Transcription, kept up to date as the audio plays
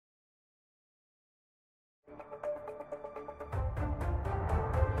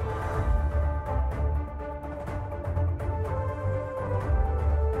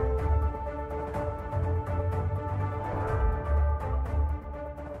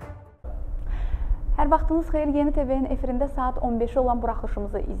Hər vaxtınız xeyir, Yeni TV-nin efirində saat 15-i olan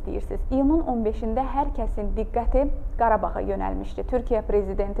buraxılışımızı izləyirsiniz. İyunun 15-də hər kəsin diqqəti Qarabağa yönəlmişdi. Türkiyə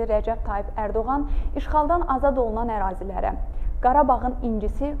Prezidenti Rəcəb Tayyip Ərdoğan işğaldan azad olunan ərazilərə, Qarabağın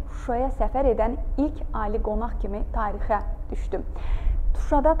incisi Şuşaya səfər edən ilk ali qonaq kimi tarixə düşdü.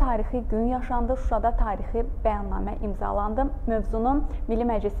 Şuşada tarixi gün yaşandı, Şuşada tarixi bəyannamə imzalandı. Mövzunu Milli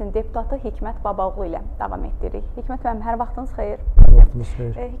Məclisin deputatı Hikmət Babaoğlu ilə davam etdiririk. Hikmət müəllim, hər vaxtınız xeyir. Hikmət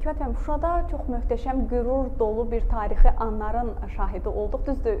müəllim, Şuşada çox möhtəşəm, qürur dolu bir tarixi anların şahidi olduq.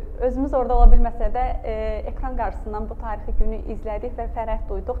 Düzdür, özümüz orada ola bilməsə də ekran qarşısından bu tarixi günü izlədik və fərəh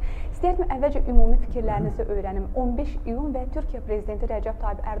duyduq. İstəyərdim əvvəlcə ümumi fikirlərinizi öyrənim. 15 iyun və Türkiyə Prezidenti Rəcəb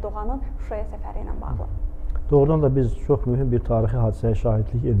Tayyip Ərdoğanın Şuşaya səfəri ilə bağlı. Doğrudan da biz çox mühüm bir tarixi hadisəyə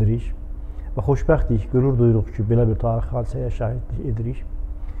şahidlik edirik və xoşbəxtlik, qürur duyuruq ki, belə bir tarixi hadisəyə şahidlik edirik.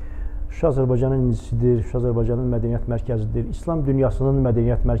 Şuşa Azərbaycanın incisidir, Şuşa Azərbaycanın mədəniyyət mərkəzidir, İslam dünyasının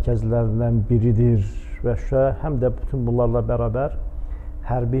mədəniyyət mərkəzlərindən biridir və Şuşa həm də bütün bunlarla bərabər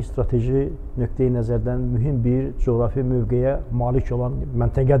hərbi, strateji nöqteyi nəzərdən mühüm bir coğrafi mövqeyə malik olan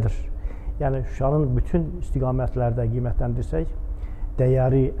məntəqədir. Yəni Şuşanın bütün istiqamətlərdə qiymətləndirsək,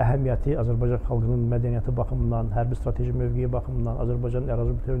 dəyəri, əhəmiyyəti Azərbaycan xalqının mədəniyyəti baxımından, hərbi strateji mövqeyi baxımından, Azərbaycanın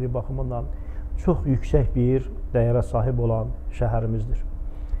ərazi bütövlüyü baxımından çox yüksək bir dəyərə sahib olan şəhərimizdir.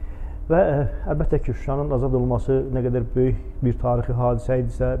 Və əlbəttə ki, Şuşanın azad olması nə qədər böyük bir tarixi hadisə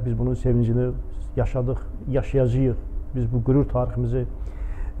idisə, biz bunun sevincini yaşadıq, yaşayacağıq. Biz bu qürur tariximizi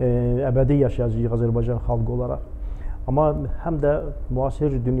əbədi yaşayacağıq Azərbaycan xalqı olaraq. Amma həm də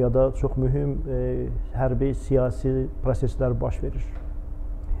müasir dünyada çox mühüm hərbi, siyasi proseslər baş verir.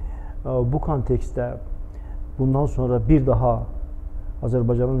 Bu kontekstdə bundan sonra bir daha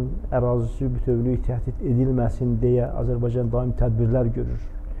Azərbaycanın ərazisi bütövlüyü təhdid edilməsin deyə Azərbaycan daim tədbirlər görür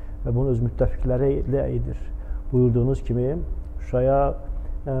və bunu öz müttəfiqləri ilə edir. Buyurduğunuz kimi Şuşaya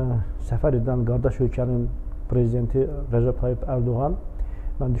səfər edən qardaş ölkənin prezidenti Rəcəb Tayyip Ərdoğan,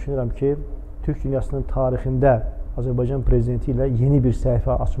 mən düşünürəm ki, Türk dünyasının tarixində Azərbaycan prezidenti ilə yeni bir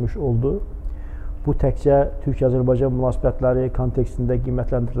səhifə açmış oldu. Bu təkcə Türk-Azərbaycan münasibətləri kontekstində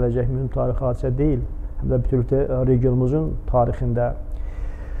qiymətləndiriləcək mühüm tarixi hadisə deyil, həm də bütövlükdə regionumuzun tarixində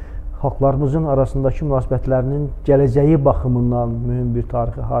xalqlarımızın arasındakı münasibətlərinin gələcəyi baxımından mühüm bir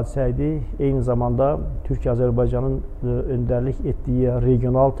tarixi hadisə idi. Eyni zamanda Türk-Azərbaycanın öndərlik etdiyi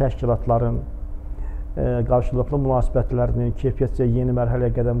regional təşkilatların qarşılıqlı münasibətlərinin keyfiyyətcə yeni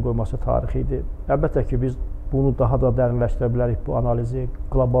mərhələyə qədəm qoyması tarixi idi. Əlbəttə ki, biz bunu daha da dərinləşdirə bilərik, bu analizi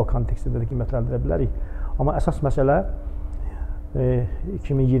qlobal kontekstində də qiymətləndirə bilərik. Amma əsas məsələ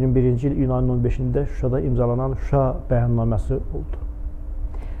 2021-ci il iyun ayının 15-də Şuşada imzalanan Şuşa Bəyannaməsi oldu.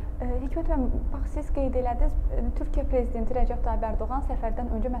 Hikmət müəllim, bax siz qeyd elədiniz, Türkiyə Prezidenti Rəcəb Tayyip Ərdoğan səfərdən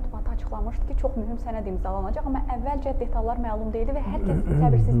öncə mətbuata açıqlamışdı ki, çox mühüm sənəd imzalanacaq, amma əvvəlcə detallar məlum deyildi və hər kəs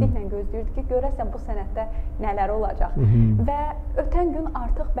səbirsizliklə gözləyirdi ki, görəsən bu sənəddə nələr olacaq. Və ötən gün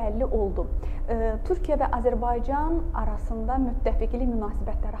artıq bəlli oldu. Türkiyə və Azərbaycan arasında müttəfiqlik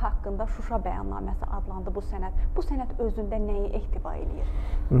münasibətləri haqqında Şuşa Bəyannaməsi adlandı bu sənəd. Bu sənəd özündə nəyi ehtiva eləyir?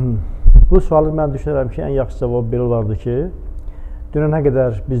 Bu sualı mən düşünürəm ki, ən yaxşı cavab belə olardı ki, dünənə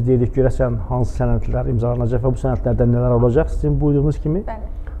qədər biz deyirik, görəsən hansı sənədlər imzalanacaq və bu sənədlərdə nələr olacaq, sizin buyurduğunuz kimi.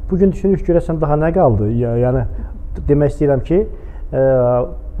 Bugün düşünürük, görəsən daha nə qaldı? Yəni, demək istəyirəm ki,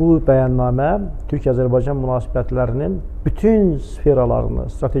 bu bəyannamə Türk-Azərbaycan münasibətlərinin bütün sferalarını,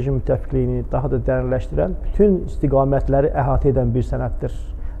 strateji müttəfiqliyini daha da dərinləşdirən, bütün istiqamətləri əhatə edən bir sənəddir.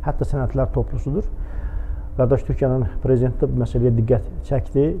 Hətta sənədlər toplusudur. Qardaş Türkiyənin prezidenti bu məsələyə diqqət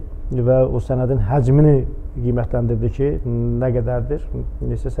çəkdi və o sənədin həcmini qiymətləndirdi ki, nə qədərdir,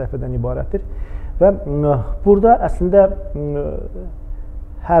 neçə səhifədən ibarətdir. Və burada əslində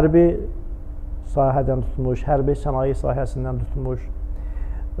hərbi sahədən tutulmuş, hərbi sənaye sahəsindən tutulmuş,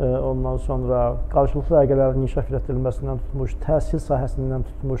 ondan sonra qarşılıqlı əlaqələrin inkişaf etdirilməsindən tutulmuş, təhsil sahəsindən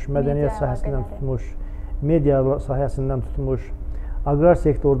tutulmuş, mədəniyyət sahəsindən tutulmuş, media sahəsindən tutulmuş, aqrar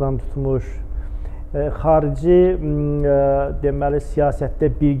sektordan tutulmuş, xarici deməli siyasətdə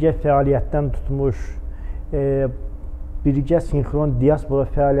birgə fəaliyyətdən tutmuş, birgə sinxron diaspora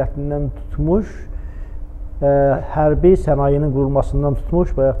fəaliyyətindən tutmuş, hərbi sənayenin qurulmasından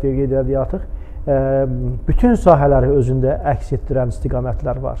tutmuş, bayaq qeyd elədik artıq, bütün sahələri özündə əks etdirən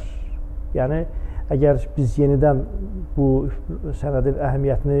istiqamətlər var. Yəni, əgər biz yenidən bu sənədin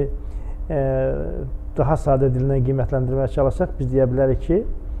əhəmiyyətini daha sadə dilinə qiymətləndirməyə çalışsaq, biz deyə bilərik ki,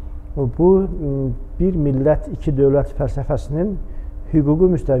 bu bir millət, iki dövlət fəlsəfəsinin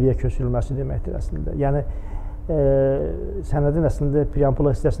hüquqi müstəviyə köçürülməsi deməkdir əslində. Yəni, sənədin əslində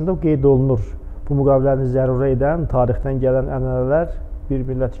preambula hissəsində qeyd olunur. Bu müqavilənin zəruri edən, tarixdən gələn ənənələr, bir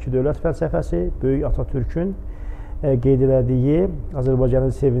millət, iki dövlət fəlsəfəsi, böyük Atatürkün qeyd elədiyi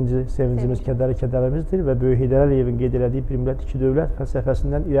Azərbaycanın sevincimiz, kədərimizdir və böyük Heydər Əliyevin qeyd elədiyi bir millət, iki dövlət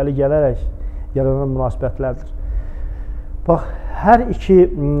fəlsəfəsindən irəli gələrək yaranan münasibətlərdir. Bax, hər iki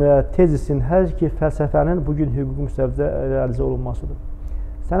tezisin, hər iki fəlsəfənin bugün hüquqi müstəvidə realizə olunmasıdır.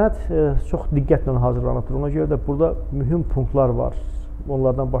 Sənəd çox diqqətlə hazırlanıbdır. Ona görə də burada mühüm punktlar var.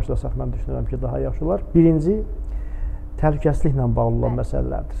 Onlardan başlasaq, mən düşünürəm ki, daha yaxşı olar. Birinci, təhlükəsizliklə bağlı olan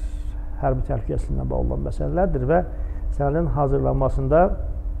məsələlərdir. Hərbi təhlükəsizliklə bağlı olan məsələlərdir və sənədin hazırlanmasında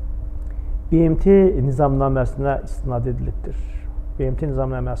BMT nizamnaməsinə istinad edilibdir. BMT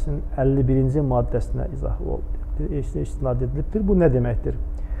nizamnaməsinin 51-ci maddəsinə istinad edilibdir. Bu nə deməkdir?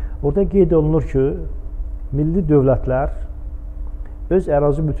 Orada qeyd olunur ki, milli dövlətlər öz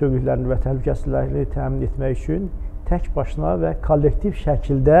ərazi bütövlüklərini və təhlükəsizliklərini təmin etmək üçün tək başına və kollektiv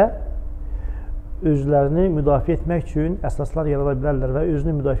şəkildə özlərini müdafiə etmək üçün əsaslar yarada bilərlər və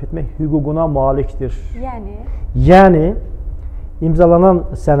özünü müdafiə etmək hüququna malikdir. Yəni, imzalanan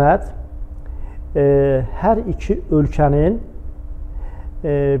sənəd hər iki ölkənin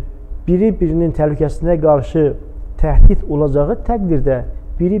biri-birinin təhlükəsizliyinə qarşı təhdid olacağı təqdirdə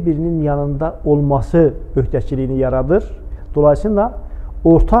biri-birinin yanında olması öhdəçiliyini yaradır. Dolayısıyla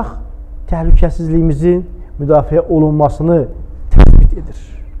ortaq təhlükəsizliyimizin müdafiə olunmasını təsbit edir.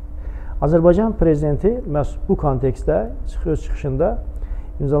 Azərbaycan prezidenti məhz bu kontekstdə öz çıxışında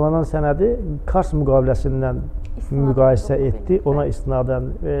imzalanan sənədi Kars müqaviləsindən müqayisə etdi, ona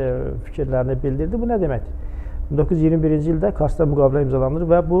istinadən fikirlərini bildirdi. Bu nə deməkdir? 1921-ci ildə Karsda müqavilə imzalanır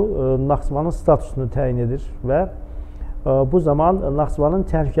və bu Naxçıvanın statusunu təyin edir və bu zaman Naxçıvanın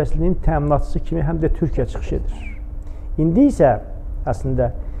təhlükəsizliyinin təminatçısı kimi həm də Türkiyə çıxış edir. İndi isə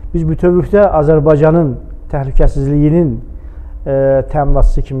əslində biz bütövlükdə Azərbaycanın təhlükəsizliyinin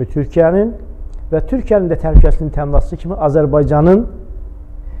təminatçısı kimi Türkiyənin və Türkiyənin də təhlükəsizliyinin təminatçısı kimi Azərbaycanın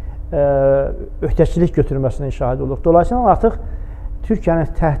öhdəçilik götürməsinin şahid olur. Dolayısıyla artıq Türkiyəni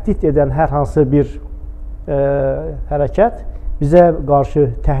təhdid edən hər hansı bir hərəkət bizə qarşı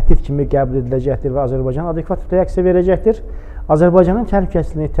təhdid kimi qəbul ediləcəkdir və Azərbaycan adekvat reaksiya verəcəkdir. Azərbaycanın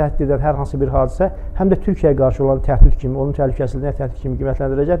təhlükəsizliyini təhdid edən hər hansı bir hadisə həm də Türkiyəyə qarşı olan təhdid kimi, onun təhlükəsizliyinə təhdid kimi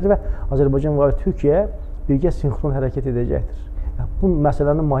qiymətləndirəcəkdir və Azərbaycan və Türkiyə birgə sinxron hərəkət edəcəkdir. Bu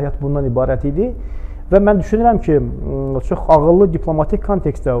məsələnin mahiyyəti bundan ibarət idi və mən düşünürəm ki, çox ağıllı diplomatik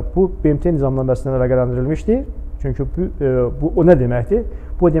kontekstdə bu BMT nizamnaməsindən əlaqələndirilmişdir. Çünki bu o nə deməkdir?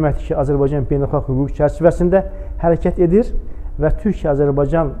 Bu o deməkdir ki, Azərbaycan beynəlxalq hüquq çərçivəsində hərəkət edir və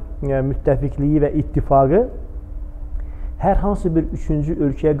Türkiyə-Azərbaycan müttəfiqliyi və ittifaqı hər hansı bir üçüncü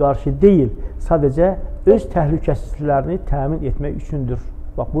ölkəyə qarşı deyil, sadəcə öz təhlükəsizliklərini təmin etmək üçündür.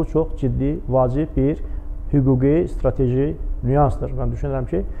 Bax, bu çox ciddi, vacib bir hüquqi, strateji nüansdır. Mən düşünürəm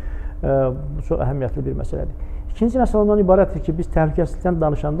ki, bu çox əhəmiyyətli bir məsələdir. İkinci məsələ ondan ibarətdir ki, biz təhlükəsizlikdən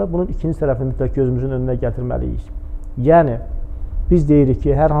danışanda bunun ikinci tərəfini mütləq gözümüzün önünə gətirməliyik. Yəni, biz deyirik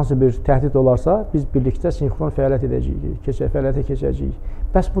ki, hər hansı bir təhdid olarsa, biz birlikdə sinxron fəaliyyət edəcəyik, fəaliyyətə keçəcəyik.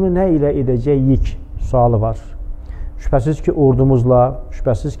 Bəs bunu nə ilə edəcəyik sualı var. Şübhəsiz ki, ordumuzla,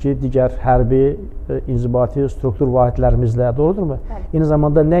 şübhəsiz ki, digər hərbi, inzibati struktur vahidlərimizlə, doğrudurmu? Eyni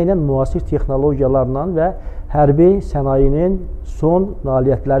zamanda nə ilə? Müasir texnologiyalarla və hərbi sənayinin son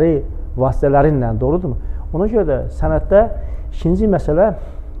nailiyyətləri, vasitələrinlə, doğrudurmu? Ona görə də sənəddə ikinci məsələ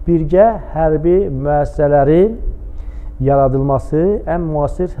birgə hərbi müəssisələrin yaradılması, ən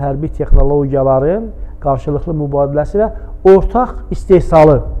müasir hərbi texnologiyaların qarşılıqlı mübadiləsi və ortaq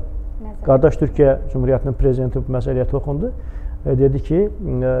istehsalı. Qardaş Türkiyə Cumhuriyyətinin prezidenti bu məsələyə toxundu. Dedi ki,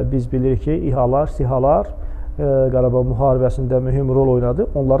 biz bilirik ki, İHA'lar, SİHA'lar Qarabağ müharibəsində mühüm rol oynadı.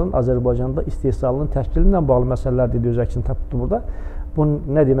 Onların Azərbaycanda istehsalının təşkili ilə bağlı məsələlər dedi, öz əksini tapdı burada. Bu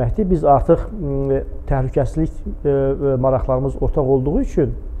nə deməkdir? Biz artıq təhlükəsizlik maraqlarımız ortaq olduğu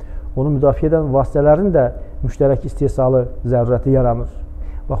üçün onu müdafiə edən vasitələrin də müştərək istehsalı zərurəti yaranır.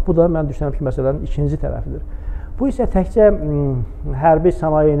 Bax, bu da mən düşünürəm ki, məsələnin ikinci tərəfidir. Bu isə təkcə hərbi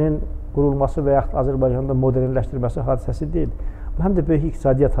sənayinin qurulması və yaxud Azərbaycanda modernləşdirilməsi hadisəsi deyil. Bu həm də böyük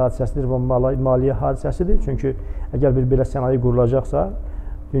iqtisadiyyat hadisəsidir və maliyyə hadisəsidir. Çünki əgər bir belə sənaye qurulacaqsa,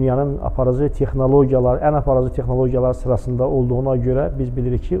 dünyanın aparıcı texnologiyalar, ən aparıcı texnologiyalar sırasında olduğuna görə biz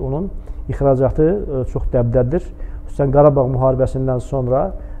bilirik ki, onun ixracatı çox dəbdədir. Xüsusən Qarabağ müharibəsindən sonra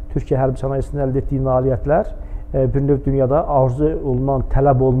Türkiyə hərbi sənayesinin əldə etdiyi nailiyyətlər bir növ dünyada arzu olunan,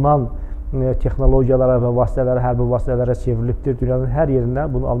 tələb olunan texnologiyalara və vasitələrə, hərbi vasitələrə çevrilibdir. Dünyanın hər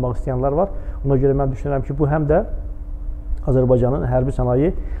yerindən bunu almaq istəyənlər var. Ona görə mən düşünürəm ki, bu həm də Azərbaycanın hərbi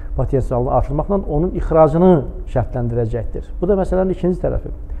sənaye potensialını artırmaqla onun ixracını şərtləndirəcəkdir. Bu da məsələnin ikinci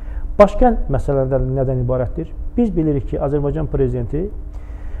tərəfi. Başqa məsələlərdən nədən ibarətdir? Biz bilirik ki, Azərbaycan prezidenti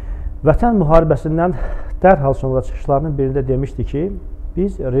Vətən müharibəsindən dərhal sonra çıxışlarının birində demişdi ki,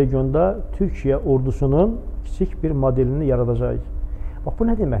 biz regionda Türkiyə ordusunun kiçik bir modelini yaradacağıq. Bax, bu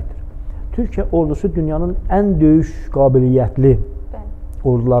nə deməkdir? Türkiyə ordusu dünyanın ən döyüş qabiliyyətli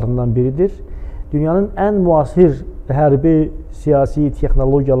ordularından biridir. Dünyanın ən müasir hərbi, siyasi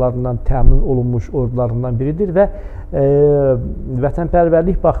texnologiyalarından təmin olunmuş ordularından biridir və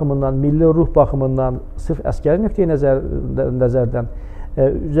vətənpərvərlik baxımından, milli ruh baxımından, sırf əskəri nöqteyi nəzərdən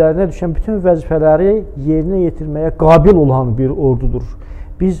üzərinə düşən bütün vəzifələri yerinə yetirməyə qabil olan bir ordudur.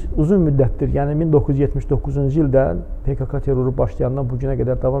 Biz uzun müddətdir, yəni 1979-cu ildən PKK terroru başlayandan bugünə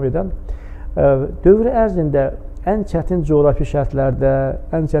qədər davam edən dövrü ərzində ən çətin coğrafi şərtlərdə,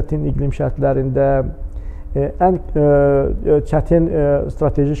 ən çətin iqlim şərtlərində, ən çətin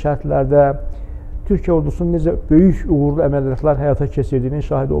strateji şərtlərdə Türkiyə ordusunun necə böyük uğurlu əməliyyatlar həyata keçirdiyinin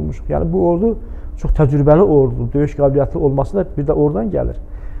şahidi olmuşuq. Yəni bu ordu çox təcrübəli ordudur, döyüş qabiliyyətli olması da bir də oradan gəlir.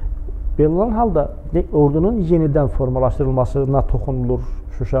 Belə olan halda ordunun yenidən formalaşdırılmasına toxunulur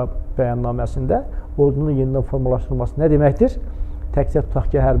Şuşa Bəyannaməsində. Ordunun yenidən formalaşdırılması nə deməkdir? Təkcə tutaq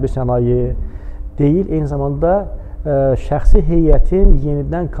ki, hərbi sənaye deyil, eyni zamanda şəxsi heyətin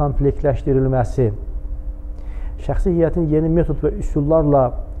yenidən komplektləşdirilməsi, şəxsi heyətin yeni metod və üsullarla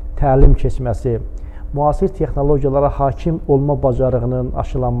təlim keçməsi, müasir texnologiyalara hakim olma bacarığının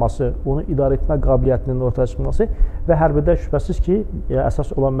aşılanması, onu idarə etmə qabiliyyətinin ortaya çıxması və hərbidə şübhəsiz ki,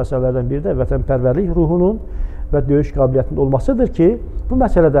 əsas olan məsələlərdən biri də vətənpərvərlik ruhunun və döyüş qabiliyyətinin olmasıdır ki, bu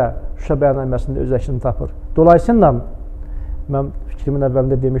məsələdə Şuşa Bəyannaməsində öz əksini tapır. Dolayısıyla, mən fikrimin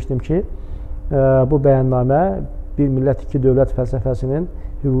əvvəlində demişdim ki, bu bəyannamə bir millət, iki dövlət fəlsəfəsinin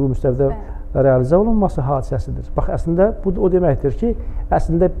hüquqi müstəvidə realizə olunması hadisəsidir. Bax, əslində, bu o deməkdir ki,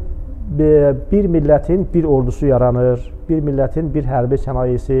 əslində bir millətin bir ordusu yaranır, bir millətin bir hərbi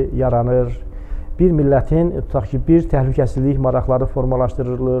sənayesi yaranır, bir millətin, tutaq ki, bir təhlükəsizlik maraqları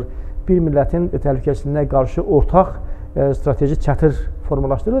formalaşdırılır, bir millətin təhlükəsizliyinə qarşı ortaq strateji çətir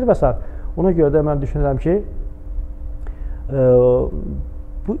formalaşdırılır və s. Ona görə də mən düşünürəm ki,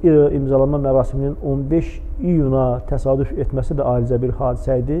 bu imzalanma mərasiminin 15 iyuna təsadüf etməsi də ayrıca bir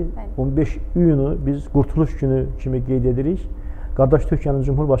hadisə idi. 15 iyunu biz Qurtuluş günü kimi qeyd edirik. Qardaş Türkiyənin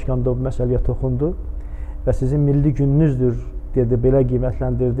Cumhurbaşqanı da bu məsələyə toxundu və sizin milli gününüzdür dedi, belə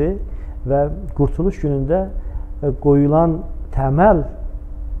qiymətləndirdi və Qurtuluş günündə qoyulan təməl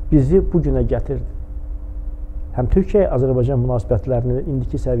bizi bu günə gətirdi. Həm Türkiyə-Azərbaycan münasibətlərini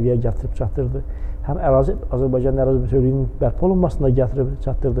indiki səviyyəyə gətirib çatdırdı, həm Azərbaycanın ərazi bütövlüyünün bərpa olunmasına gətirib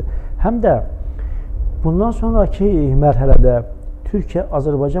çatdırdı, həm də bundan sonraki mərhələdə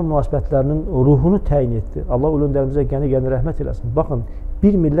Türkiyə-Azərbaycan münasibətlərinin ruhunu təyin etdi. Allah ölümlərimizə qəni-qəni rəhmət eləsin. Baxın,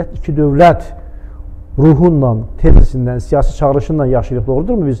 bir millət, iki dövlət ruhunla, tezisindən, siyasi çağırışınla yaşayırıq,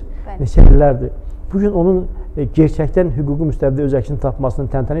 doğrudurmu biz? Neçə illərdir. Bugün onun gerçəkdən hüquqi müstəvidə öz əksini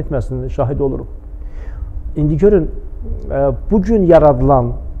tapmasının, təntənə etməsinin şahidi oluruq. İndi görün, bugün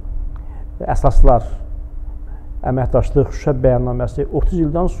yaradılan əsaslar, əməkdaşlıq, Şuşa Bəyannaməsi 30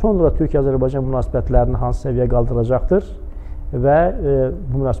 ildən sonra Türkiyə-Azərbaycan münasibətlərini hansı səviyyə qaldıracaqdır və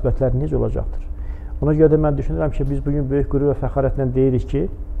bu münasibətlər necə olacaqdır? Ona görə də mən düşünürəm ki, biz bugün böyük qürur və fəxarətlə deyirik ki,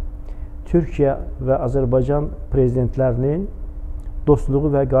 Türkiyə və Azərbaycan prezidentlərinin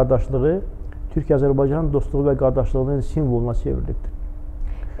dostluğu və qardaşlığı Türkiyə-Azərbaycan dostluğu və qardaşlığının simvoluna çevrilibdir.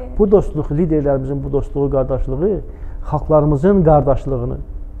 Bu dostluq, liderlərimizin bu dostluğu, qardaşlığı xalqlarımızın qardaşlığını,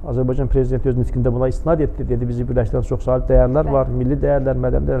 Azərbaycan prezidenti öz nitqində buna istinad etdi, dedi, bizi birləşdirən çox sayılı dəyərlər var, milli dəyərlər,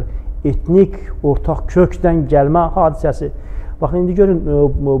 mədəni dəyərlər, etnik, ortaq kökdən gəlmə hadisəsi. Baxın, indi görün,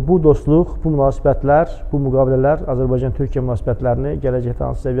 bu dostluq, bu münasibətlər, bu müqavilələr Azərbaycan-Türkiyə münasibətlərini gələcəkdə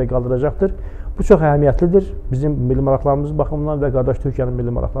hansı səviyyə qaldıracaqdır. Bu çox əhəmiyyətlidir bizim milli maraqlarımız baxımından və qardaş Türkiyənin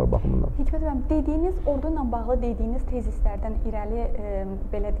milli maraqları baxımından. Hikmət bəy, dediyiniz, ordu ilə bağlı dediyiniz tezislərdən irəli,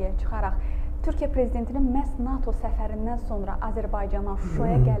 belə deyək, çıxaraq, Türkiyə prezidentinin məhz NATO səfərindən sonra Azərbaycana,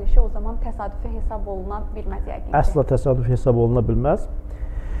 Şuşaya gəlişi o zaman təsadüfi hesab oluna bilməz yəqin ki. Əsla təsadüfi hesab oluna bilməz.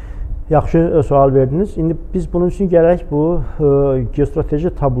 Yaxşı sual verdiniz. İndi biz bunun üçün gərək bu geostrateji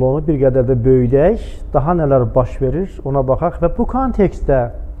tablonu bir qədər də böyüdək, daha nələr baş verir ona baxaq və bu kontekstdə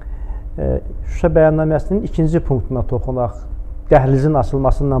Şuşa Bəyannaməsinin ikinci punktuna toxunaq, dəhlizin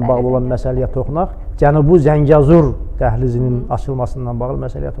açılmasından bağlı olan məsələyə toxunaq, Cənubi Zəngəzur dəhlizinin açılmasından bağlı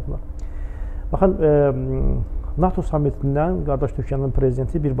məsələyə toxunaq. Baxın, NATO sammitindən qardaş Türkiyənin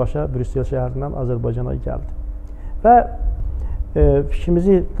prezidenti birbaşa Brüssel şəhərindən Azərbaycana gəldi. Və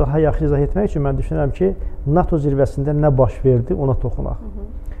fikrimizi daha yaxşı izah etmək üçün mən düşünürəm ki, NATO zirvəsində nə baş verdi, ona toxunaq.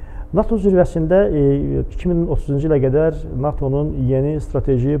 NATO zirvəsində 2030-cu ilə qədər NATO'nun yeni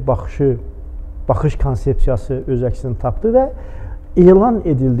strateji baxış konsepsiyası öz əksini tapdı və elan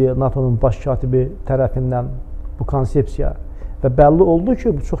edildi NATO'nun baş katibi tərəfindən bu konsepsiya və bəlli oldu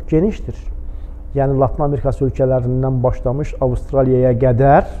ki, bu çox genişdir. Yəni, Latın Amerikası ölkələrindən başlamış Avustraliyaya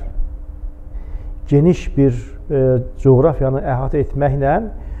qədər geniş bir coğrafiyanı əhatə etməklə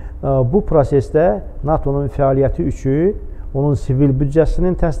bu prosesdə NATO'nun fəaliyyəti üçün onun sivil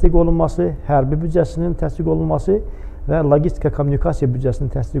büdcəsinin təsdiq olunması, hərbi büdcəsinin təsdiq olunması və logistika kommunikasiya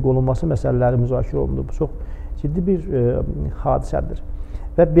büdcəsinin təsdiq olunması məsələləri müzakirə olundu. Bu çox ciddi bir hadisədir.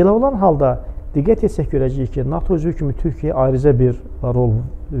 Və belə olan halda diqqət etsək görəcəyik ki, NATO üzvü kimi Türkiyəyə ayrıca bir rol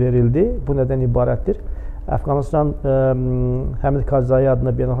verildi. Bu nədən ibarətdir? Əfqanıstan Həmid Karzai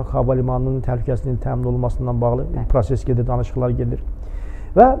adına beynəlxalq hava limanının təhlükəsizliyinin təmin olunmasından bağlı proses gedir, danışıqlar gedir.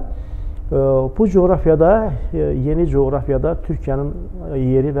 Və bu coğrafiyada, yeni coğrafiyada Türkiyənin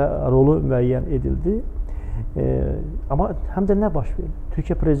yeri və rolu müəyyən edildi. Amma həm də nə baş verdi?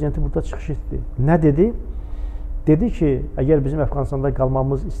 Türkiyə prezidenti burada çıxış etdi. Nə dedi? Dedi ki, əgər bizim Əfqanistanda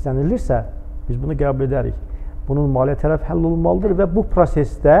qalmamız istənilirsə, biz bunu qəbul edərik. Bunun maliyyə tərəf həll olunmalıdır və bu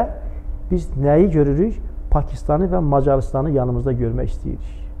prosesdə biz nəyi görürük? Pakistanı və Macaristanı yanımızda görmək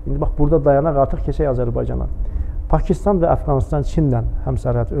istəyirik. İndi bax, burada dayanaq artıq keçək Azərbaycana. Pakistan və Əfqanistan Çinlə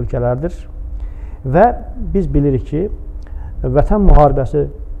həmsərhəd ölkələrdir və biz bilirik ki, Vətən müharibəsi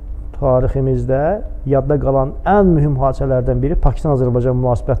tariximizdə yadda qalan ən mühüm hadisələrdən biri Pakistan-Azərbaycan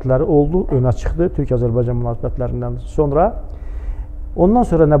münasibətləri oldu, önə çıxdı Türk-Azərbaycan münasibətlərindən sonra. Ondan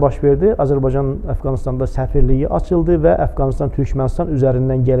sonra nə baş verdi? Azərbaycan Əfqanistanda səfirliyi açıldı və Əfqanistan-Türkmənistan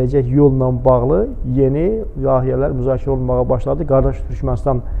üzərindən gələcək yolla bağlı yeni layihələr müzakirə olunmağa başladı. Qardaş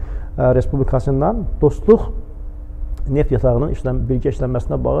Türkmənistan Respublikasından dostluq neft yatağının birgə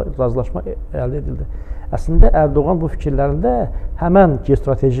işlənməsinə bağlı razılaşma əldə edildi. Əslində, Ərdoğan bu fikirlərində həmən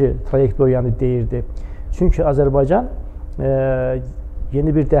geostrateji trayektoriyanı deyirdi. Çünki Azərbaycan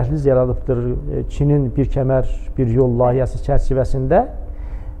yeni bir dəhliz yaradıbdır. Çinin bir kəmər, bir yol layihəsi çərçivəsində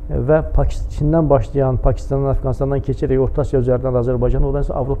və Çindən başlayan, Pakistandan, Əfqanistandan keçərək Orta Asiya üzərindən Azərbaycan, oradan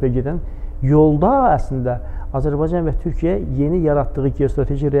isə Avropaya gedən yolda əslində Azərbaycan və Türkiyə yeni yaratdığı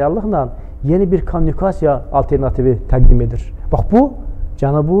geostrateji reallıqla yeni bir kommunikasiya alternativi təqdim edir. Bax, bu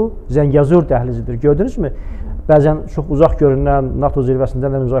Cənubu Zəngəzur dəhlizidir. Gördünüzmü? Bəzən çox uzaq görünən NATO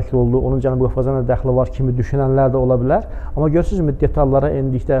zirvəsində də müzakirə oldu, onun Cənubi Qafqazına dəxli var kimi düşünənlər də ola bilər. Amma görürsünüzmü, detallara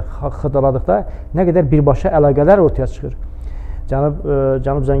endikdə, xırdaladıqda nə qədər birbaşa əlaqələr ortaya çıxır.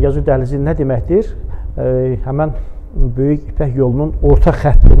 Cənub Zəngəzur dəhlizi nə deməkdir? Həmən Böyük İpək yolunun orta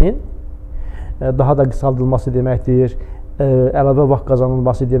xəttinin daha da qısaldılması deməkdir, əlavə vaxt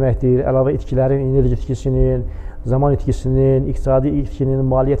qazanılması deməkdir, əlavə itkilərin, enerji itkisinin, zaman itkisinin, iqtisadi itkinin,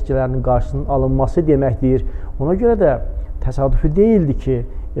 maliyyə itkilərinin qarşısının alınması deməkdir. Ona görə də təsadüfi deyildi ki,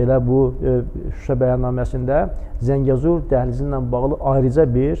 elə bu Şuşa Bəyannaməsində Zəngəzur dəhlizi ilə bağlı ayrıca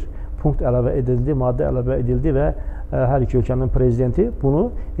bir punkt əlavə edildi, maddə əlavə edildi və hər iki ölkənin prezidenti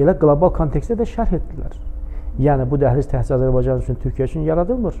bunu elə qlobal kontekstdə də şərh etdilər. Yəni, bu dəhliz təhsil Azərbaycan üçün, Türkiyə üçün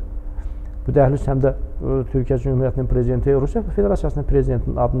yaradılmır. Bu dəhliz həm də Türkiyə Cümhuriyyətinin prezidenti, Rusiya Federasiyasının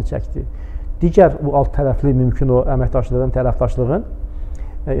prezidentinin adını çəkdi. Digər bu alt tərəfli mümkün o əməkdaşlığın, tərəfdaşlığın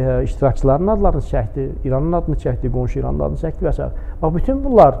iştirakçılarının adlarını çəkdi, İranın adını çəkdi, qonşu İranın adını çəkdi və s. Bax, bütün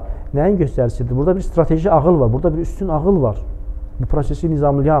bunlar nəyin göstəricisidir? Burada bir strateji ağıl var, burada bir üstün ağıl var. Bu prosesi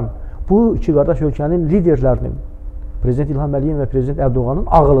nizamlayan, bu iki qardaş ölkənin liderlərinin, Prezident İlham və Prezident Ərdoğanın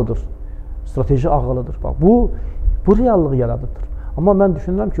ağılıdır, strateji ağılıdır. Bax, bu reallığı yaradıdır. Amma mən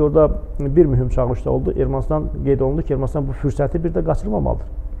düşünürəm ki, orada bir mühüm çağırış da oldu. Ermənistan qeyd olundu ki, Ermənistan bu fürsəti bir də qaçırmamalıdır.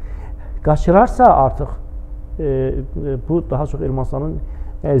 Qaçırarsa artıq bu daha çox Ermənistanın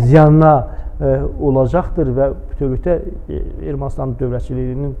ziyanına olacaqdır və bütövlükdə Ermənistanın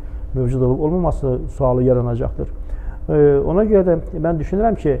dövlətçiliyinin mövcud olub olmaması sualı yaranacaqdır. Ona görə də mən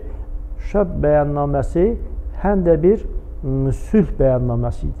düşünürəm ki, Şuşa Bəyannaməsi həm də bir sülh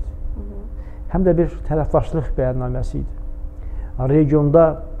bəyannaməsi idi, həm də bir tərəfdaşlıq bəyannaməsi idi.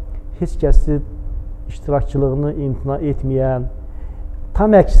 Regionda heç kəsi iştirakçılığını imtina etməyən,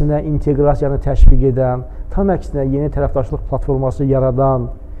 tam əksinə inteqrasiyanı təşviq edən, tam əksinə yeni tərəfdaşlıq platforması yaradan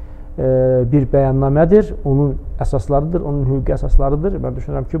bir bəyannamədir. Onun əsaslarıdır, onun hüquqi əsaslarıdır. Mən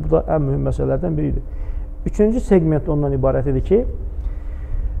düşünürəm ki, bu da ən mühüm məsələlərdən biridir. Üçüncü segment ondan ibarət edir ki,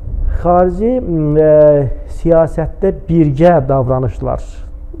 xarici siyasətdə birgə davranışlar.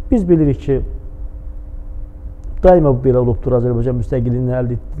 Biz bilirik ki, daima belə olubdur. Azərbaycan müstəqilliyini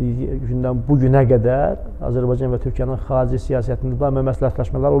əldə etdiyi gündən bu günə qədər Azərbaycan və Türkiyənin xarici siyasətində daima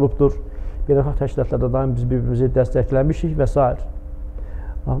məsləhətləşmələr olubdur. Beynəlxalq təşkilatlarda daima biz bir-birimizi dəstəkləmişik və s.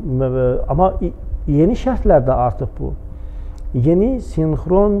 Amma yeni şərtlərdə artıq bu. yeni,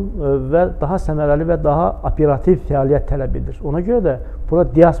 sinxron və daha səmərəli və daha operativ fəaliyyət tələb edir. Ona görə də bura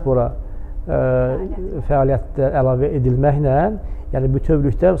diaspora fəaliyyətdə əlavə edilməklə, yəni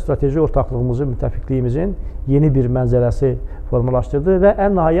bütövlükdə strateji ortaqlığımızın, müttəfiqliyimizin yeni bir mənzərəsi formalaşdırdı və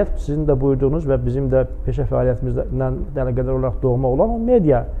ən nəhayət sizin də buyurduğunuz və bizim də peşə fəaliyyətimizlə əlaqədar olaraq doğma olan o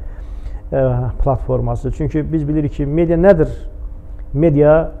media platforması. Çünki biz bilirik ki, media nədir?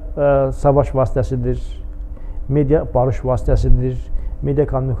 Media savaş vasitəsidir, media barış vasitəsidir, media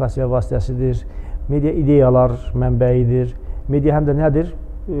kommunikasiya vasitəsidir, media ideyalar mənbəyidir. Media həm də nədir?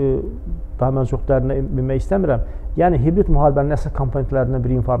 Daha mən çox dərinə bilmək istəmirəm. Yəni, hibrid müharibənin əsas komponentlərindən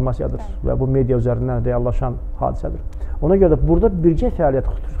biri informasiyadır və bu media üzərindən reallaşan hadisədir. Ona görə də burada birgə fəaliyyət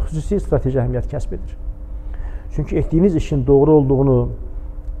xüsusi strateji əhəmiyyət kəsb edir. Çünki etdiyiniz işin doğru olduğunu,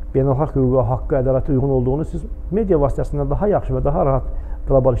 beynəlxalq hüquqa, haqqa, ədalətə uyğun olduğunu siz media vasitəsindən daha yaxşı və daha rahat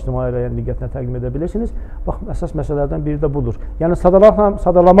qlobal ictimai rəyin diqqətinə təqdim edə bilirsiniz. Bax, əsas məsələlərdən biri də budur. Yəni,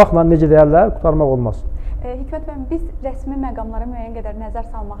 sadalamaqla necə deyərlər, qutarmaq olmaz. Hikmət bəy, biz rəsmi məqamlara müəyyən qədər nəzər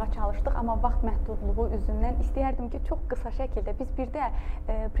salmağa çalışdıq, amma vaxt məhdudluğu üzündən istəyərdim ki, çox qısa şəkildə biz bir də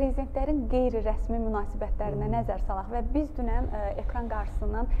prezidentlərin qeyri-rəsmi münasibətlərinə nəzər salaq və biz dünən ekran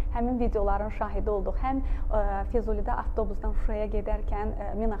qarşısından həmin videoların şahidi olduq. Həm Füzulidə avtobusdan Şuşaya gedərkən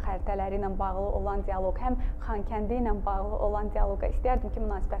mina xəritələri ilə bağlı olan dialoq, həm Xankəndi ilə bağlı olan dialoqa istəyərdim ki,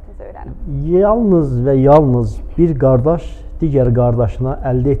 münasibətinizi öyrənim. Yalnız və yalnız bir qardaş digər qardaşına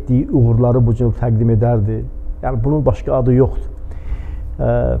əldə etdiyi uğurları bu cür təqdim edərdi. Yəni, bunun başqa adı yoxdur.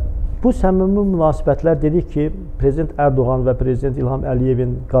 Bu səmimi münasibətlər dedik ki, Prezident Erdoğan və Prezident İlham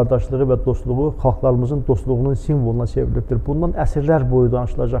Əliyevin qardaşlığı və dostluğu xalqlarımızın dostluğunun simvoluna çevrilibdir. Bundan əsrlər boyu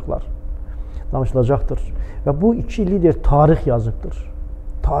danışılacaqdır. Və bu iki lider tarix yazıbdır.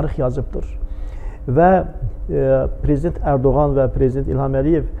 Və Prezident Erdoğan və Prezident İlham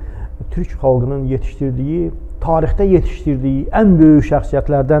Əliyev Türk xalqının tarixdə yetişdirdiyi ən böyük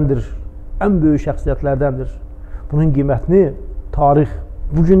şəxsiyyətlərdəndir. Bunun qiymətini tarix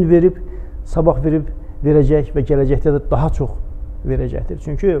bugün verib, sabah verib, verəcək və gələcəkdə də daha çox verəcəkdir.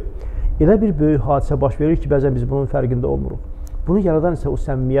 Çünki elə bir böyük hadisə baş verir ki, bəzən biz bunun fərqində olmuruq. Bunu yaradan isə o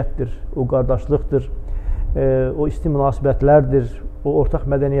səmimiyyətdir, o qardaşlıqdır, o isti münasibətlərdir, o ortaq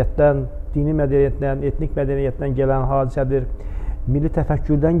mədəniyyətdən, dini mədəniyyətdən, etnik mədəniyyətdən gələn hadisədir, milli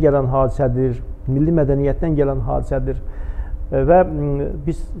təfəkkürdən gələn hadisədir, milli mədəniyyətdən gələn hadisədir və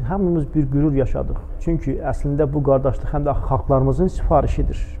biz hamımız bir qürur yaşadıq. Çünki əslində bu qardaşlıq həm də xalqlarımızın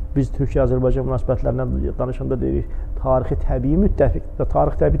sifarişidir. Biz Türkiyə-Azərbaycan münasibətlərindən danışanda deyirik, tarixi təbii müttəfiq və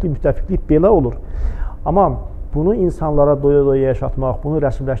tarix təbii müttəfiqlik belə olur. Amma bunu insanlara doya-doya yaşatmaq, bunu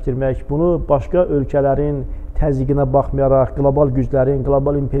rəsmiləşdirmək, bunu başqa ölkələrin təzyiqinə baxmayaraq, qlobal güclərin,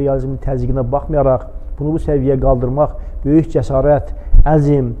 qlobal imperializmin təzyiqinə baxmayaraq, bunu bu səviyyəyə qaldırmaq böyük cəsarət,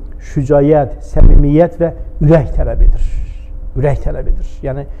 əzm, şücaət, səmimiyyət və ürək tələb edir.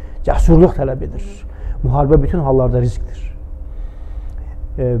 Yəni, cəsurluq tələb edir. Müharibə bütün hallarda riskdir.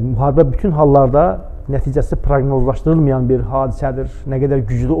 Müharibə bütün hallarda nəticəsi proqnozlaşdırılmayan bir hadisədir. Nə qədər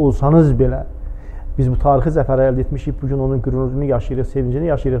güclü olsanız belə, biz bu tarixi zəfəri əldə etmişik, bugün onun qürurunu yaşayırıq, sevincini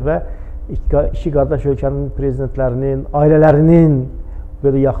yaşayırıq və iki qardaş ölkənin prezidentlərinin, ailələrinin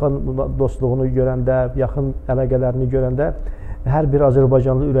belə yaxın dostluğunu görəndə, yaxın əlaqələrini görəndə hər bir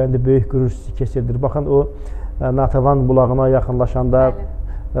Azərbaycanlı ürəyində böyük qürur hissi keçirdir. Baxın, o Natəvan bulağına yaxınlaşanda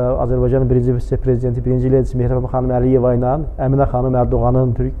Azərbaycanın birinci vitse-prezidenti, birinci ledisi Mehriban xanım Əliyeva ilə Əminə xanım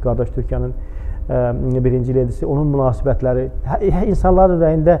Erdoğanın, qardaş Türkiyənin birinci ledisi, onun münasibətləri insanların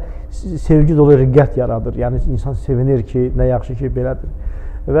ürəyində sevgi dolu riqqət yaradır. Yəni, insan sevinir ki, nə yaxşı ki, belədir.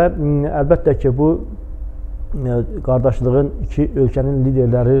 Və əlbəttə ki, bu qardaşlığın iki ölkənin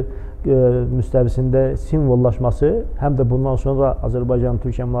liderləri müstəvisində simvollaşması həm də bundan sonra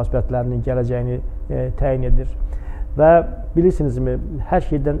Azərbaycan-Türkiyə münasibətlərinin gələcəyini təyin edir. Və bilirsinizmi, hər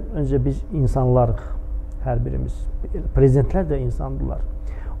şeydən öncə biz insanlarıq, hər birimiz. Prezidentlər də insandırlar.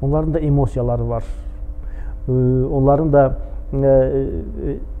 Onların da emosiyaları var. Onların da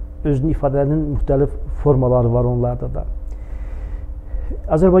özünü ifadənin müxtəlif formaları var onlarda da.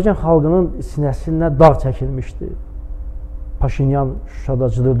 Azərbaycan xalqının sinəsinə dağ çəkilmişdi. Paşinyan Şuşada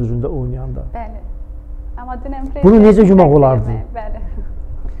cıdır düzündə oynayanda. Bəli. Amma dünən bunu necə yumaq olardı? Bəli.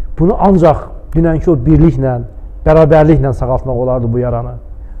 Bunu ancaq dünənki o birliklə, bərabərliklə sağaltmaq olardı bu yaranı.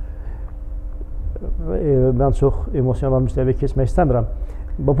 Mən çox emosional müstəviyə keçmək istəmirəm.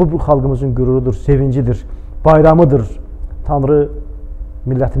 Bu xalqımızın qürurudur, sevincidir, bayramıdır. Tanrı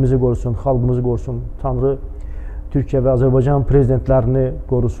millətimizi qorusun, xalqımızı qorusun. Tanrı Türkiyə və Azərbaycan prezidentlərini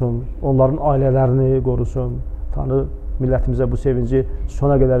qorusun, onların ailələrini qorusun. Tanrı millətimizə bu sevinci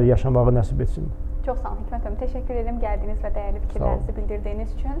sona qədər yaşamağı nəsib etsin. Çox sağ olun Hikmət müəllim. Təşəkkür edirəm gəldiyiniz və dəyərli fikirlərinizi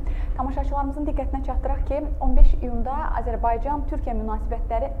bildirdiyiniz üçün. Tamaşaçılarımızın diqqətinə çatdıraq ki, 15 iyunda Azərbaycan-Türkiyə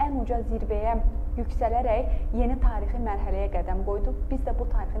münasibətləri ən uca zirvəyə yüksələrək yeni tarixi mərhələyə qədəm qoydu. Biz də bu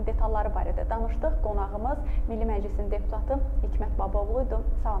tarixin detalları barədə danışdıq. Qonağımız Milli Məclisin deputatı Hikmət Babaoğlu idi.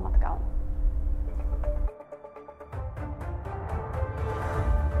 Salamat qalın.